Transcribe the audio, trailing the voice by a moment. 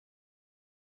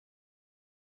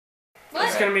What?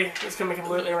 It's gonna be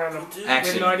completely random.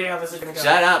 Action. We have no idea how this is gonna go.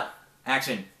 Shut up.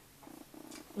 Action.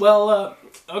 Well,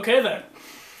 okay then.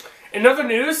 In other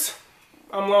news,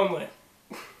 I'm lonely.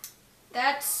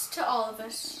 That's to all of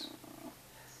us.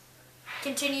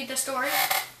 Continue the story.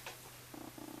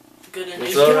 Good in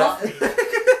What's news. up?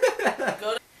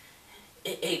 Go to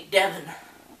hey, Devin.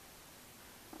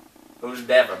 Who's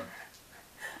Devin?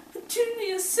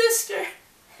 Petunia's sister.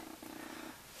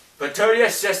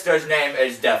 Petunia's sister's name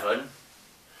is Devin.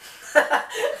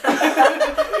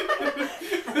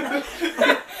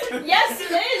 Yes,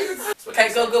 it is. Okay,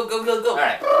 go.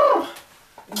 Alright.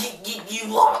 You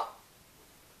lot.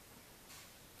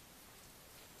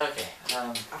 Okay.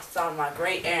 I saw my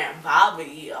great aunt Bobby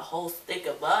eat a whole stick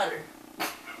of butter.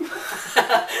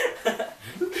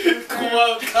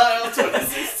 Quote Kyle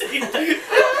 2016.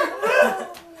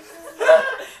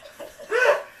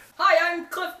 Hi, I'm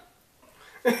Cliff.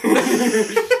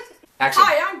 Action.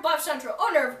 Hi, I'm Buff Central,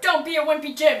 owner of Don't Be a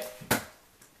Wimpy Gym.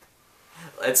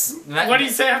 What do you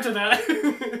say after that?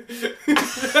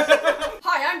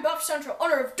 Hi, I'm Buff Central,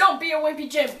 owner of Don't Be a Wimpy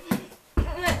Gym.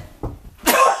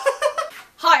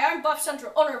 Hi, I'm Buff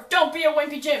Central, owner of Don't Be a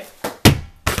Wimpy Gym.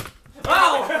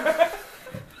 Oh!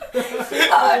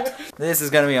 This is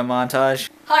gonna be a montage.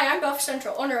 Hi, I'm Buff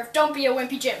Central, owner of Don't Be a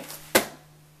Wimpy Gym.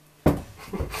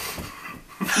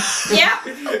 Yeah.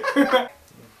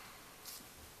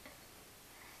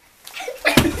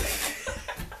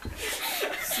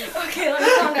 Okay, let me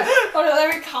calm down. Hold on,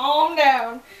 let me calm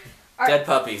down. Dead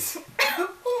puppies.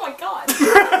 Oh my god.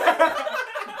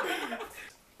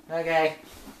 Okay.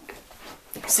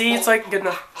 See, it's like good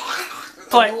enough.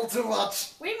 Play. A little too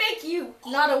much. We make you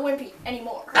not a wimpy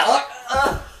anymore.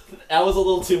 That was a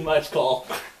little too much, Cole.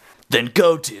 Then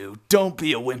go to Don't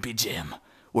Be a Wimpy Gym,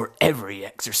 where every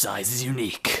exercise is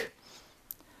unique.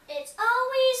 It's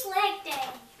always leg day.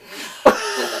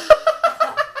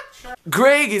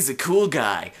 Greg is a cool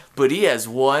guy, but he has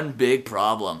one big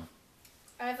problem.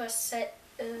 I have a set.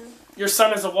 Your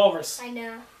son is a walrus. I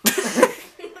know.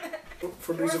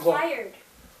 For You were musical. fired.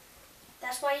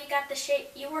 That's why you got the shave.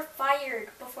 You were fired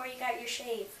before you got your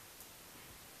shave.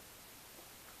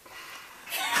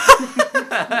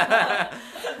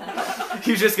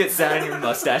 You just get sad and your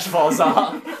mustache falls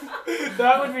off.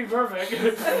 That would be perfect.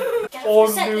 Gotta Old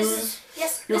present- this news. is-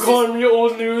 Yes. You're this calling me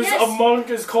old news. Yes. A monk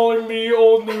is calling me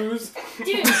old news. is, dude.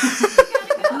 You You're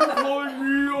gotta go. calling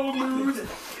me old news.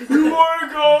 You wanna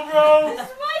go, bro? This is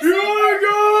my You segment. wanna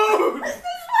go? This is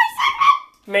my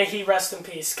segment. May he rest in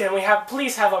peace. Can we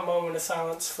please have a moment of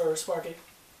silence for Sparky?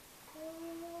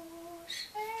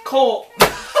 Cole.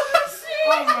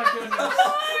 Oh my goodness.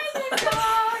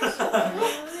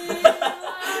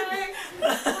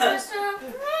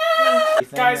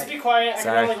 Guys, be quiet. I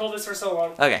Sorry. can only hold this for so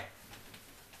long. Okay.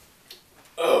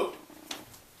 Oh,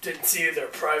 didn't see you there,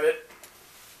 Private.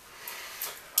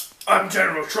 I'm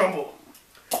General Trumbull,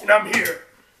 and I'm here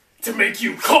to make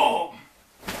you calm.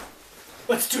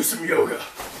 Let's do some yoga.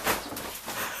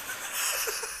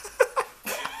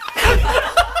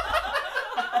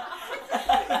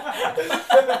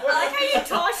 I like how you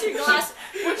toss your glass.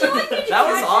 Would you like me to That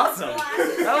was toss your awesome.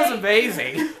 glasses? That was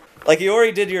amazing. Like you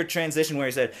already did your transition where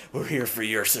you said, "We're here for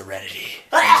your serenity."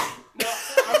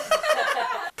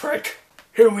 Prick.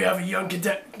 Here we have a young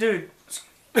cadet. Dude.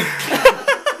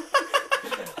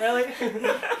 Really?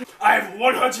 I have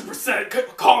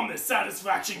 100% calmness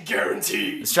satisfaction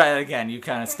guaranteed. Let's try that again. You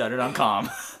kind of stuttered on calm.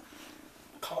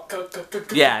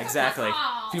 Yeah, exactly.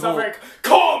 It's not very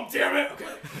calm, damn it.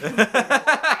 Okay.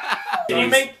 Can you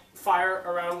make fire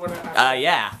around when it happens?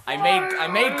 Yeah. I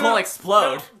made Cole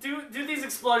explode. No, do these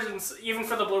explosions even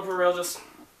for the blooper reel. Just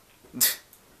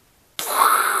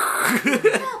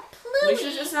We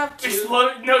should just have two.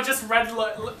 explode. No, just red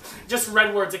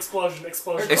words. Explosion.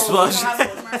 Explosion. Explosion.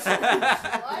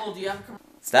 Cole, do you have a commercial?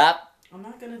 Stop. I'm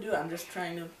not gonna do it. I'm just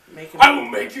trying to make it. I will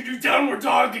make you do downward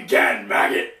dog again,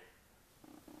 maggot.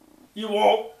 You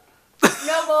won't.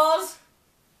 No balls.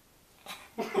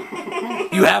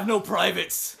 You have no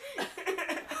privates.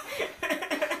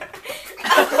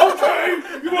 Okay,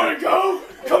 you wanna go?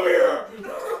 Come here.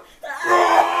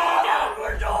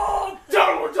 Downward dog.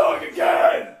 Downward dog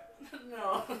again.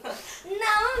 No.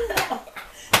 No.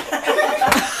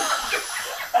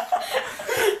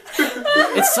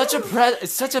 It's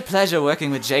such a pleasure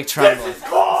working with Jake Trumbull.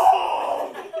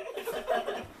 Calm.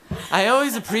 I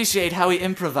always appreciate how he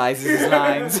improvises his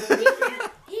lines.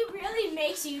 He really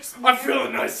makes you smile. I'm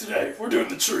feeling nice today. We're doing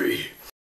the tree.